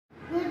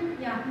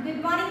Yeah.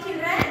 Good morning,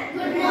 children.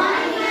 Good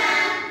morning,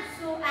 ma'am.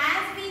 So,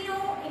 as we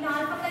know, in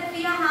alphabet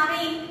we are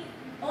having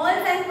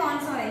alls and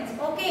consonants.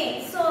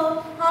 Okay. So,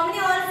 how many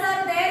alls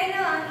are there in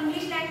the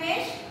English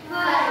language?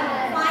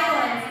 5. 5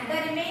 alls. The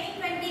remaining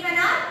 21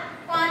 are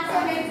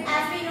consonants.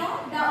 As we know,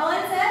 the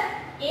alls are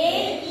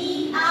A,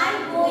 E,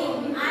 I, O,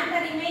 U, and the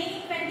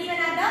remaining 21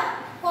 are the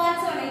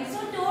consonants.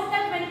 So,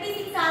 total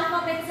 26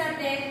 alphabets are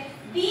there.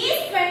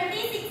 These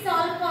 26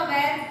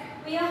 alphabets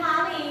we are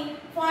having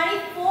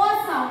 44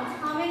 sounds.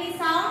 How many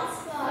sounds?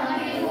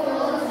 44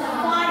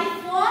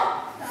 sounds.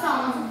 44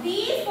 sounds.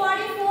 These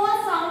 44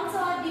 sounds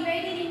are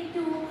divided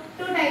into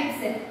two types.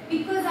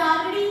 Because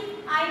already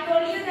I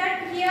told you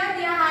that here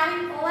we are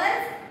having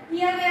vowels,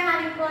 here we are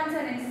having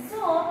consonants.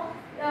 So,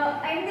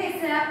 in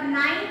this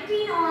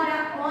 19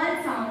 are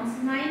all sounds.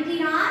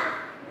 19 are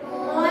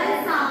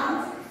all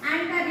sounds,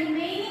 and the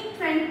remaining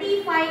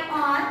 25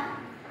 are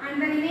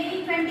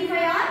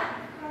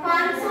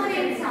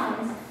consonant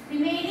sounds.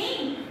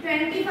 Remaining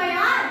 25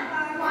 are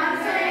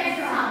consonant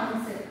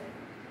sounds.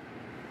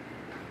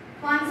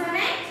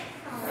 Consonant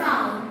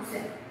sounds.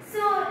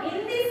 So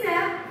in this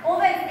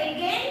vowels,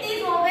 again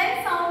these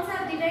vowel sounds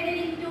are divided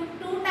into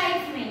two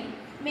types.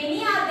 Many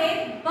are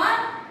there, but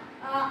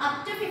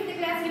up to 5th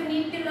class you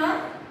need to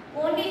learn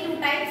only two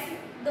types.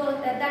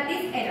 That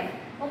is enough.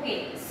 Okay.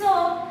 So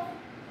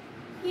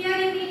here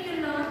you need to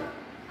learn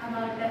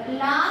about the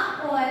long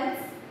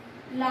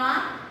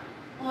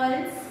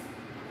vowels,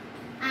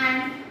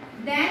 and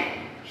then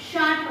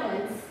short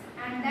vowels,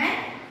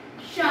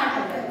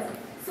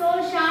 So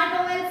short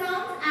vowel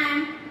sounds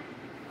and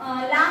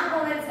long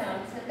vowel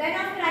sounds. Then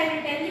after I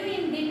will tell you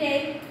in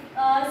detail.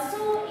 So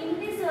in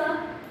this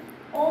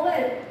vowel,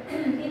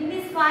 in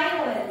these 5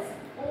 vowels,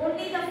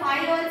 only the 5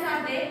 vowels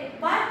are there,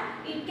 but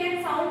it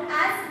can sound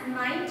as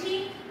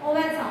 19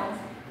 vowel sounds.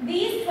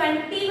 These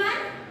 21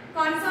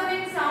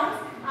 consonant sounds,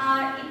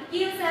 it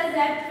gives us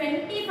that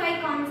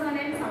 25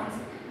 consonant sounds,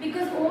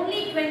 because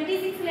only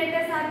 26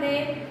 letters are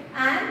there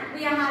and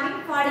we are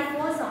having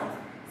 44 sounds.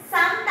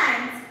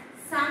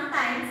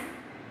 Sometimes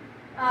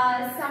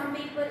some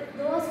people,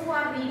 those who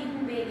are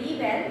reading very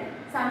well,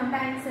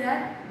 sometimes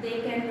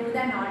they can do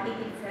the naughty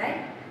things,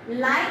 right?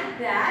 Like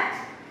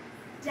that,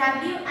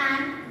 W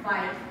and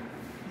Y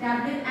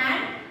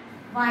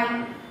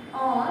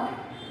are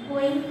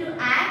going to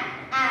act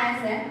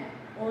as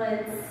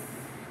vowels.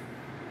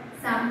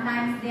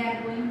 Sometimes they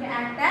are going to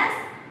act as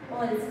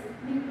vowels.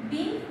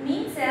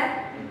 Means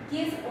it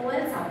gives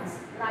vowel sounds.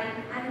 Like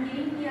I am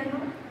giving here, no?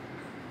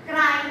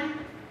 Cry,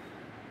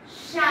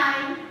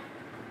 shine,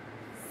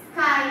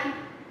 sky.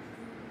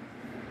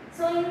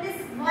 So in this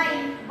Y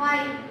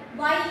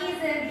is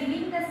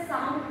giving the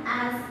sound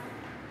as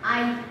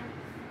I.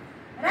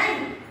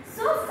 Right?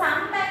 So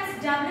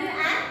sometimes W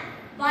and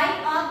Y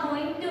are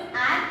going to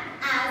act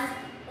as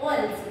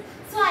vowels.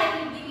 So I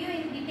will give you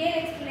in detailed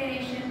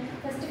explanation.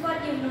 First of all,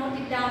 you note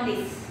it down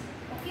this.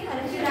 Okay, or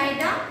if you write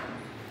down.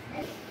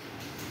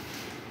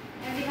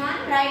 Everyone,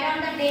 write down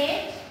the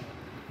date,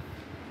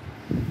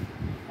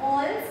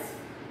 vowels,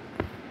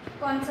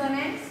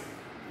 consonants,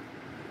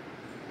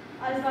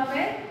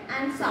 alphabet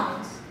and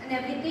sounds, and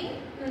everything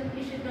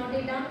you should note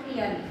it down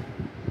clearly.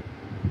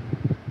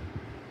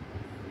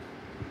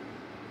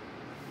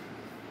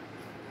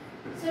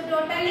 So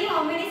totally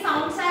how many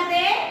sounds are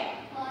there?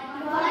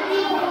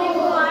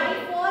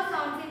 44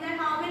 sounds. In that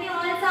how many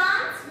all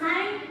sounds?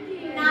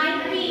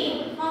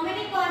 19. How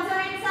many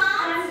consonant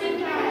sounds?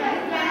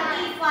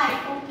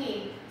 25. Okay.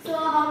 So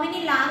how many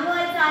long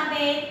vowels are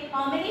there?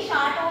 How many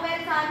short vowels